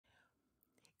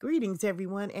Greetings,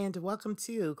 everyone, and welcome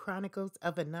to Chronicles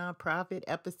of a Nonprofit,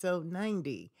 episode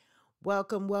 90.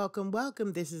 Welcome, welcome,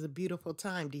 welcome. This is a beautiful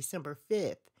time, December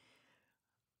 5th.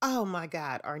 Oh my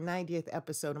God, our 90th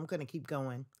episode. I'm going to keep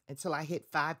going until I hit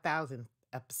 5,000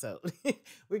 episode.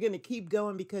 We're going to keep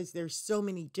going because there's so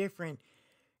many different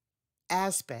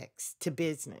aspects to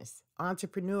business.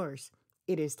 Entrepreneurs,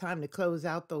 it is time to close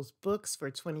out those books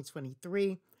for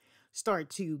 2023.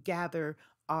 Start to gather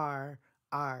our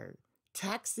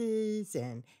taxes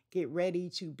and get ready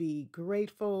to be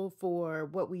grateful for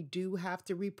what we do have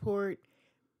to report,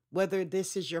 whether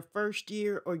this is your first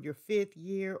year or your fifth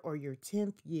year or your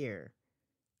 10th year.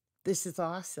 This is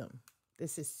awesome.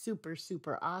 This is super,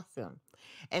 super awesome.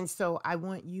 And so I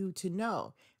want you to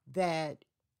know that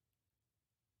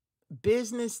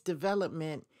business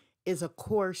development is a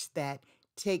course that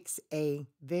takes a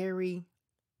very,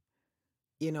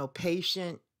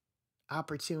 patient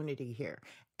opportunity here.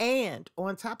 And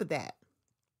on top of that,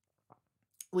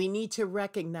 we need to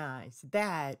recognize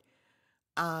that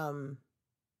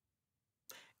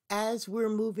as we're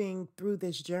moving through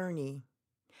this journey,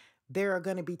 there are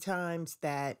going to be times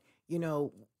that,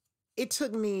 it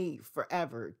took me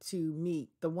forever to meet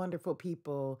the wonderful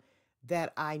people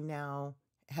that I now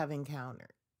have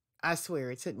encountered. I swear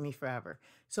it took me forever.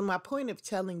 So my point of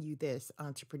telling you this,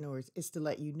 entrepreneurs, is to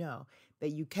let you know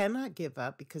that you cannot give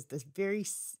up, because this very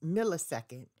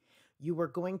millisecond you were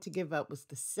going to give up was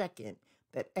the second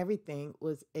that everything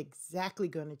was exactly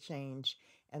going to change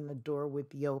and the door would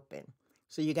be open.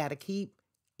 So you got to keep,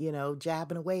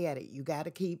 jabbing away at it. You got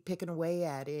to keep picking away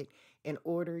at it in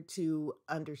order to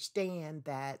understand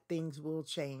that things will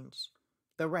change.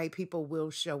 The right people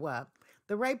will show up.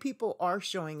 The right people are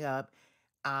showing up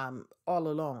all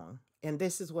along. And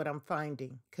this is what I'm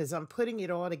finding, because I'm putting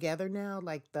it all together now,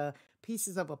 like the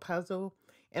pieces of a puzzle.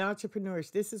 And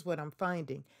entrepreneurs, this is what I'm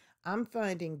finding. I'm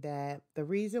finding that the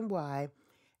reason why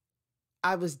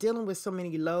I was dealing with so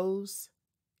many lows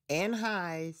and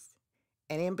highs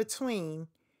and in between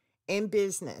in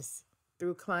business,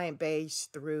 through client base,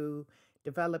 through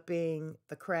developing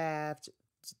the craft,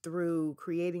 through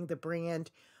creating the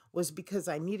brand, was because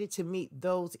I needed to meet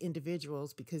those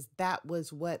individuals, because that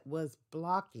was what was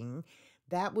blocking.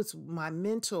 That was my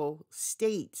mental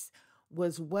states,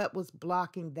 was what was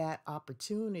blocking that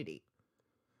opportunity.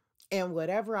 And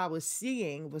whatever I was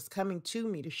seeing was coming to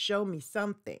me to show me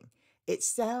something. It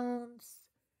sounds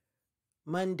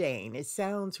mundane. It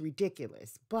sounds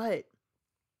ridiculous, but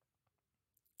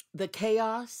the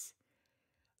chaos,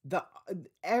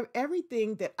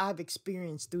 everything that I've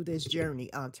experienced through this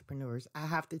journey, entrepreneurs, I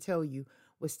have to tell you,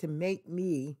 was to make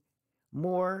me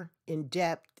more in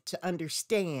depth to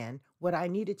understand what I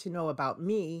needed to know about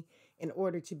me in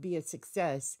order to be a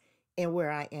success in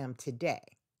where I am today.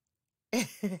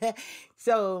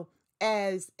 So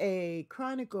as a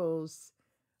Chronicles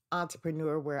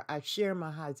entrepreneur, where I share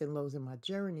my highs and lows in my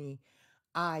journey,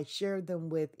 I share them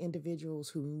with individuals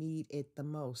who need it the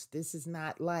most. This is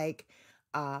not like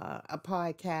a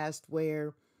podcast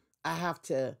where I have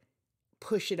to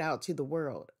push it out to the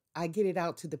world. I get it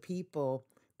out to the people,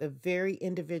 the very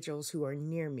individuals who are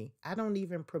near me. I don't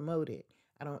even promote it.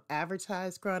 I don't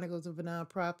advertise Chronicles of a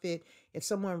Nonprofit. If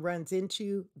someone runs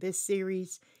into this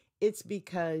series, it's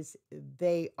because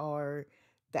the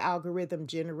algorithm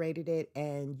generated it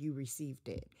and you received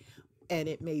it. And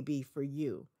it may be for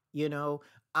you,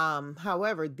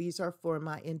 However, these are for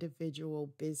my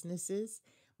individual businesses,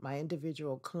 my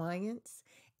individual clients,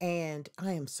 and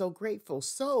I am so grateful.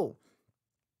 So,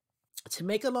 to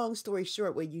make a long story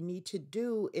short, what you need to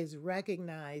do is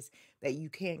recognize that you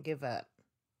can't give up.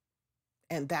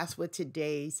 And that's what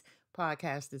today's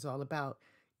podcast is all about.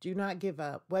 Do not give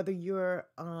up. Whether you're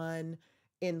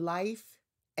in life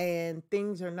and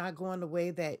things are not going the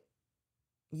way that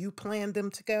you planned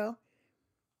them to go,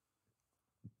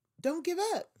 don't give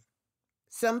up.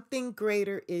 Something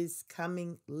greater is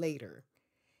coming later.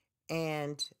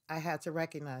 And I had to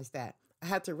recognize that. I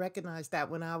had to recognize that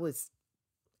when I was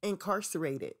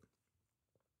incarcerated.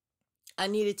 I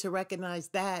needed to recognize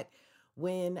that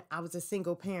when I was a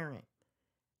single parent.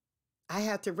 I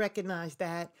had to recognize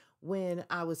that when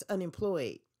I was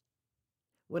unemployed,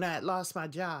 when I had lost my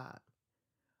job,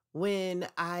 when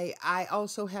I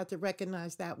also had to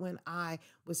recognize that when I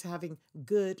was having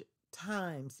good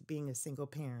times being a single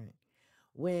parent,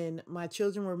 when my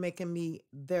children were making me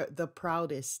the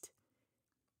proudest,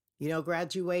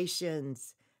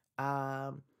 graduations,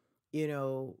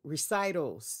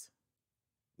 recitals,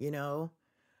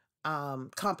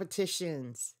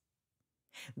 competitions.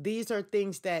 These are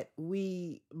things that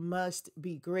we must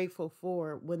be grateful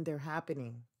for when they're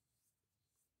happening,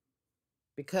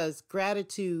 because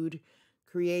gratitude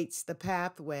creates the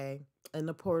pathway and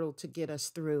the portal to get us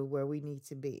through where we need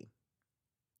to be,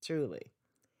 truly.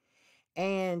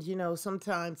 And,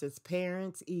 sometimes as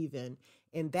parents, even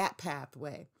in that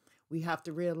pathway, we have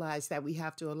to realize that we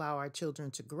have to allow our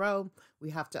children to grow.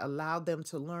 We have to allow them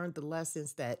to learn the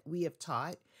lessons that we have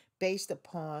taught based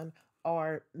upon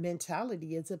our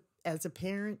mentality as a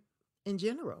parent in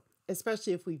general,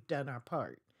 especially if we've done our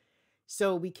part.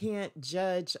 So we can't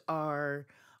judge our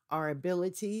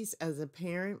abilities as a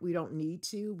parent. We don't need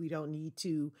to. We don't need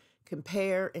to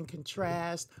compare and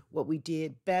contrast what we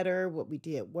did better, what we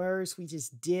did worse. We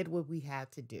just did what we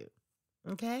had to do.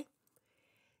 Okay?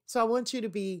 So I want you to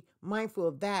be mindful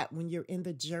of that when you're in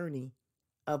the journey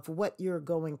of what you're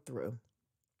going through.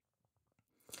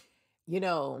 You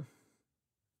know,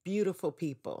 beautiful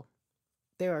people.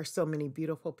 There are so many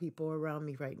beautiful people around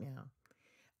me right now.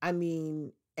 I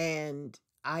mean, and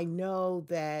I know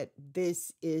that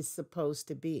this is supposed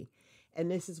to be.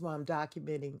 And this is why I'm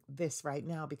documenting this right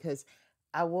now, because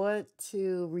I want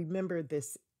to remember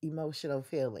this emotional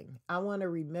feeling. I want to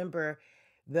remember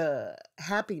the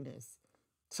happiness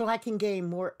so I can gain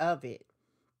more of it.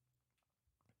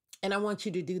 And I want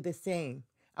you to do the same.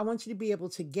 I want you to be able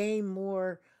to gain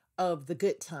more of the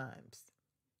good times.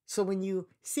 So when you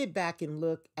sit back and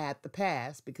look at the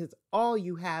past, because all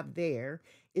you have there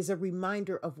is a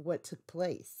reminder of what took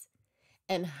place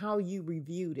and how you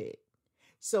reviewed it.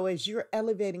 So as you're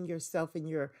elevating yourself and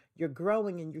you're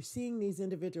growing and you're seeing these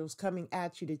individuals coming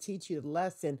at you to teach you the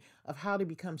lesson of how to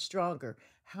become stronger,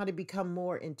 how to become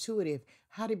more intuitive,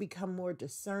 how to become more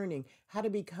discerning, how to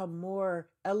become more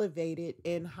elevated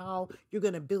in how you're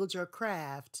going to build your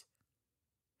craft,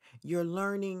 you're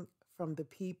learning from the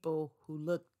people who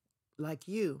look like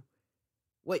you,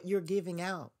 what you're giving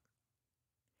out.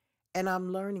 And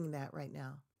I'm learning that right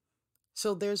now.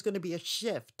 So there's going to be a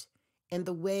shift in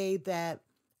the way that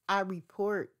I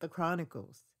report the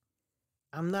Chronicles.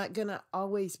 I'm not going to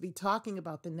always be talking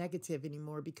about the negative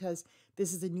anymore, because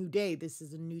this is a new day. This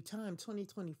is a new time.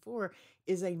 2024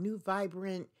 is a new,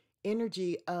 vibrant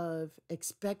energy of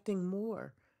expecting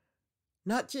more,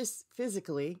 not just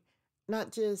physically,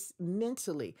 not just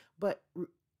mentally, but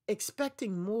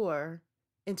expecting more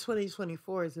in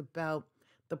 2024 is about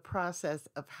the process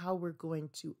of how we're going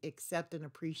to accept and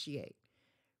appreciate.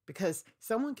 Because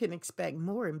someone can expect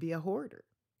more and be a hoarder.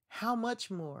 How much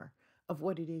more of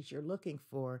what it is you're looking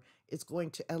for is going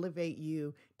to elevate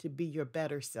you to be your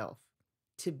better self,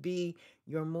 to be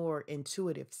your more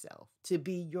intuitive self, to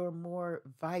be your more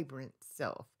vibrant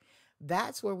self?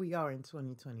 That's where we are in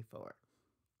 2024.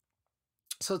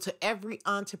 So to every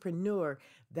entrepreneur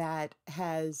that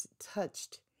has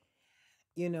touched,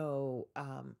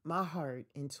 my heart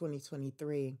in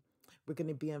 2023, we're going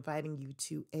to be inviting you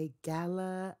to a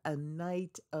gala, a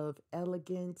night of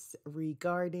elegance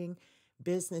regarding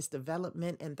business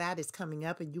development. And that is coming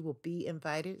up, and you will be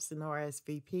invited. It's an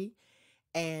RSVP.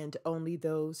 And only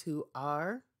those who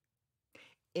are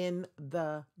in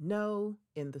the know,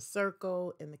 in the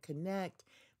circle, in the connect,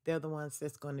 they're the ones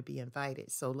that's going to be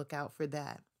invited. So look out for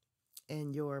that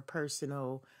in your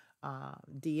personal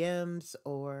DMs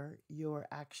or your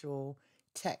actual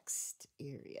text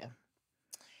area.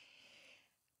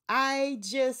 I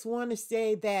just want to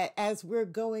say that as we're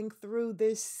going through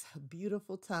this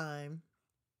beautiful time,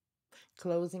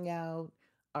 closing out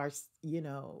our,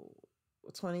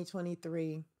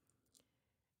 2023,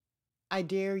 I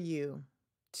dare you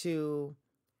to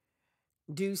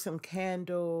do some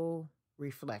candle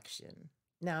reflection.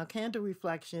 Now, candle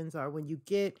reflections are when you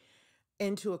get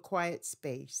into a quiet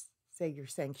space, say your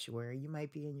sanctuary. You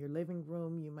might be in your living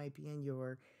room, you might be in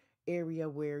your area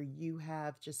where you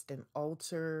have just an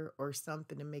altar or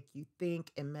something to make you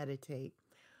think and meditate.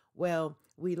 Well,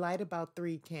 we light about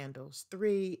 3 candles.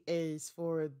 3 is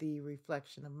for the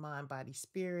reflection of mind, body,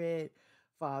 spirit,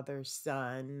 Father,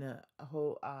 Son,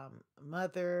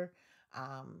 Mother,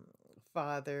 um,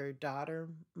 Father, Daughter,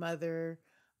 Mother,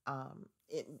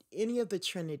 any of the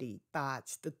Trinity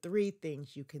thoughts, the 3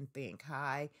 things you can think: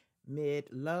 high, mid,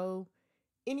 low,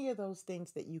 any of those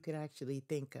things that you can actually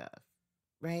think of,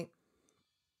 right?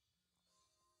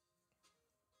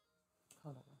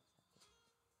 Hold on.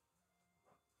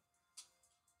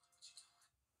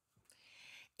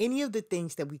 Any of the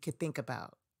things that we could think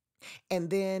about. And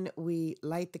then we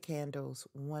light the candles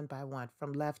one by one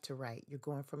from left to right. You're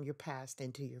going from your past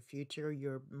into your future.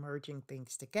 You're merging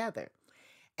things together.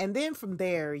 And then from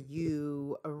there,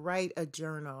 you write a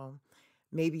journal,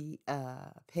 maybe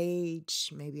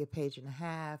maybe a page and a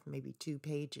half, maybe 2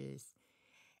 pages.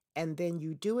 And then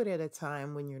you do it at a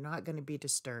time when you're not going to be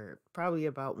disturbed, probably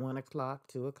about 1 o'clock,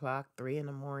 2 o'clock, 3 in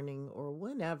the morning, or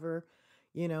whenever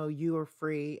you are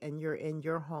free and you're in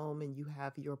your home and you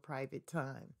have your private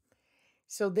time.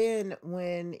 So then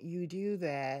when you do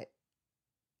that,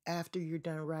 after you're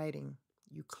done writing,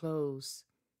 you close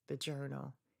the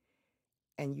journal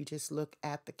and you just look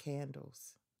at the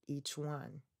candles, each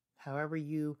one, however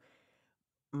you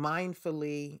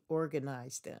mindfully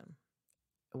organize them,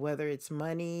 whether it's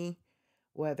money,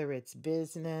 whether it's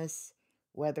business,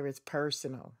 whether it's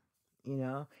personal.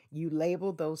 You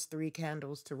label those three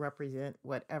candles to represent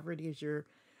whatever it is you're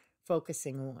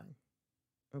focusing on.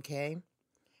 Okay.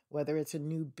 Whether it's a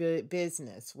new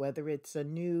business, whether it's a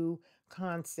new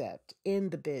concept in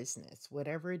the business,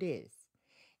 whatever it is.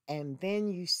 And then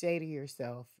you say to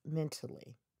yourself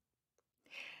mentally,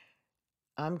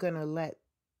 I'm going to let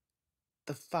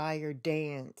the fire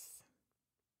dance,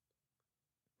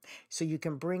 so you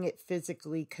can bring it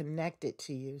physically connected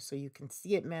to you, so you can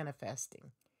see it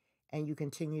manifesting, and you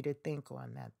continue to think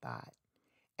on that thought,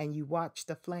 and you watch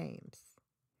the flames.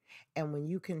 And when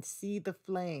you can see the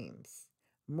flames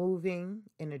moving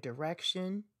in a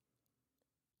direction,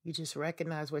 you just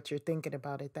recognize what you're thinking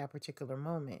about at that particular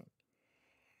moment.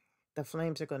 The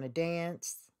flames are going to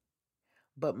dance,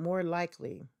 but more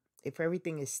likely, if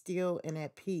everything is still and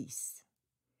at peace,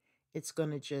 it's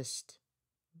going to just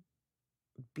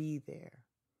be there.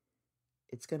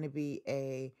 It's going to be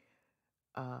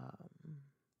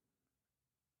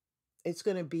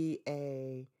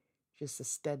just a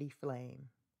steady flame.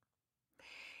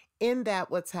 In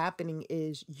that, what's happening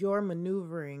is you're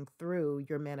maneuvering through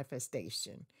your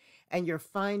manifestation and you're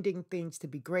finding things to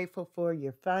be grateful for.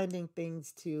 You're finding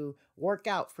things to work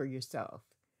out for yourself.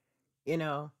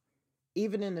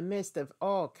 Even in the midst of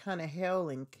all kind of hell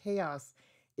and chaos,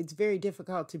 it's very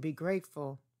difficult to be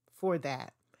grateful for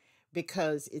that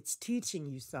because it's teaching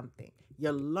you something.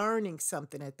 You're learning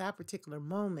something at that particular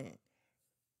moment.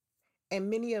 And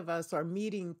many of us are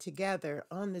meeting together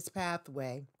on this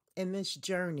pathway, in this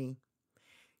journey,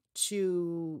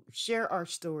 to share our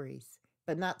stories,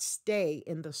 but not stay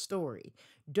in the story.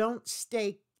 Don't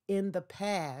stay in the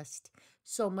past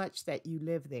so much that you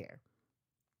live there.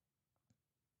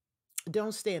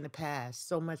 Don't stay in the past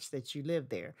so much that you live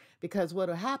there, because what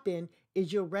will happen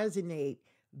is you'll resonate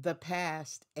the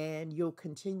past and you'll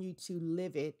continue to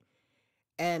live it,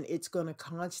 and it's going to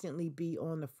constantly be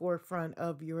on the forefront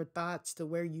of your thoughts to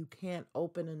where you can't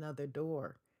open another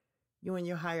door. You and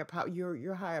your higher power,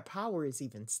 your higher power is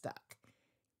even stuck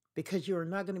because you're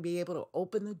not going to be able to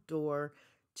open the door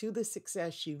to the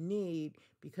success you need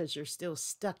because you're still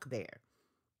stuck there.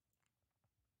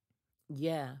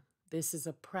 Yeah, this is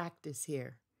a practice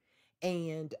here.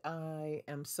 And I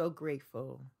am so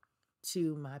grateful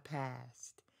to my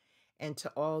past and to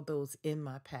all those in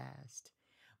my past.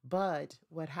 But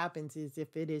what happens is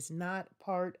if it is not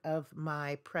part of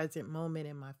my present moment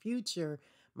and my future,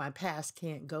 my past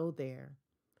can't go there.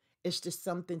 It's just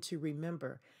something to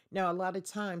remember. Now, a lot of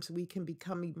times we can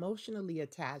become emotionally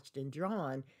attached and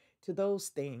drawn to those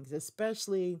things,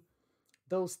 especially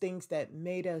those things that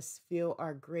made us feel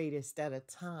our greatest at a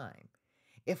time.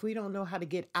 If we don't know how to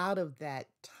get out of that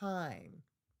time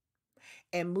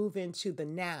and move into the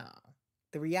now,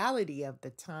 the reality of the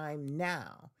time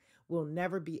now, we'll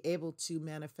never be able to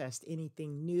manifest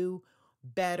anything new,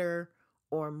 better,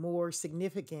 or more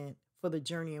significant for the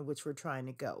journey in which we're trying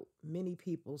to go. Many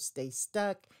people stay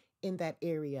stuck in that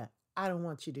area. I don't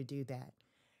want you to do that.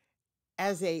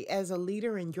 As a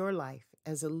leader in your life,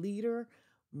 as a leader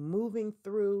moving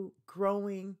through,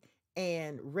 growing,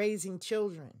 and raising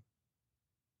children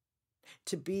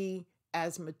to be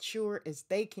as mature as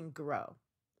they can grow,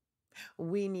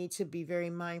 we need to be very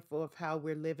mindful of how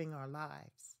we're living our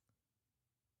lives,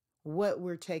 what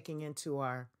we're taking into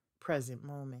our present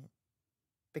moment.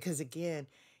 Because again,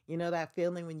 that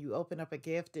feeling when you open up a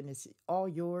gift and it's all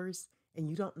yours and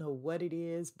you don't know what it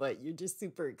is, but you're just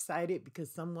super excited because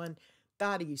someone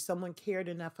thought of you, someone cared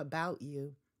enough about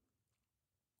you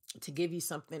to give you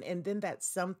something. And then that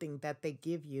something that they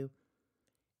give you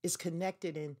is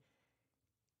connected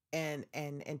and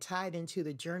tied into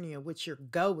the journey in which you're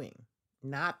going,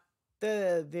 not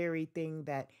the very thing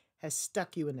that has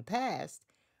stuck you in the past,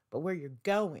 but where you're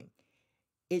going.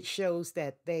 It shows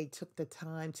that they took the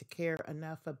time to care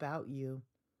enough about you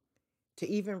to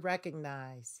even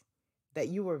recognize that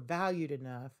you were valued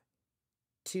enough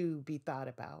to be thought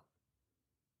about.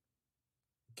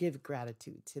 Give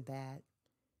gratitude to that,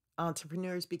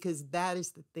 entrepreneurs, because that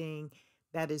is the thing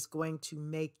that is going to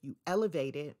make you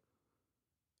elevated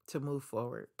to move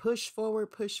forward. Push forward,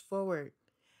 push forward.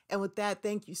 And with that,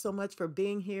 thank you so much for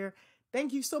being here.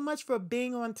 Thank you so much for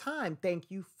being on time. Thank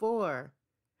you for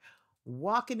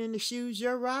walking in the shoes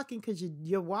you're rocking because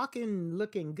you're walking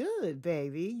looking good,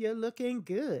 baby. You're looking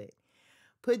good.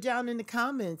 Put down in the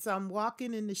comments, I'm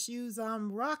walking in the shoes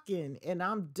I'm rocking and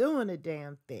I'm doing a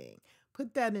damn thing.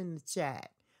 Put that in the chat.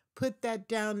 Put that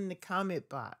down in the comment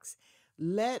box.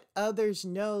 Let others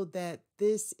know that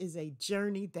this is a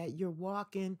journey that you're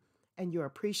walking and you're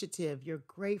appreciative. You're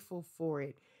grateful for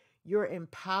it. You're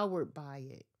empowered by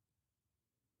it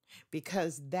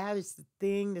because that is the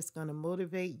thing that's going to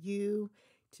motivate you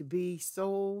to be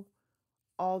soul,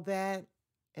 all that,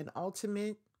 and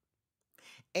ultimate.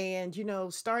 And,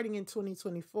 starting in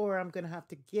 2024, I'm going to have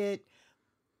to get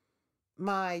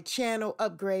my channel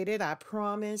upgraded. I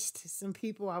promised some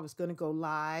people I was going to go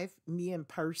live, me in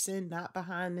person, not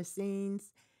behind the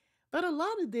scenes. But a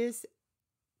lot of this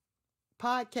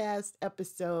podcast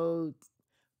episodes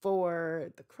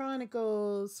for the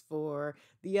Chronicles, for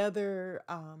the other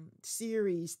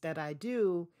series that I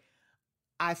do,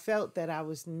 I felt that I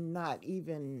was not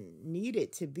even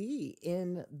needed to be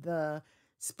in the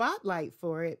spotlight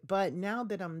for it. But now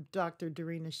that I'm Dr.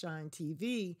 Darina Shine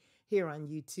TV here on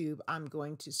YouTube, I'm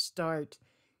going to start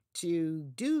to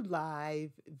do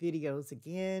live videos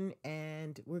again.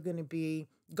 And we're going to be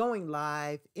going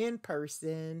live in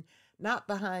person, not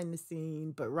behind the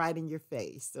scene, but right in your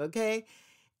face. Okay.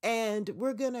 And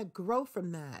we're going to grow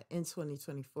from that in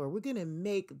 2024. We're going to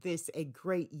make this a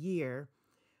great year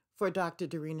for Dr.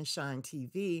 Darina Shine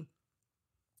TV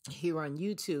here on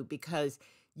YouTube because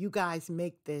you guys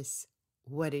make this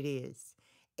what it is.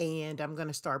 And I'm going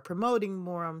to start promoting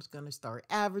more. I'm going to start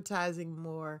advertising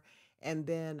more. And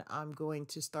then I'm going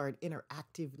to start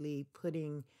interactively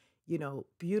putting,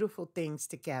 beautiful things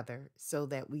together so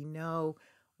that we know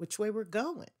which way we're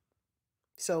going.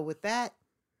 So with that,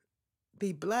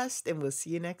 be blessed and we'll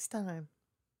see you next time.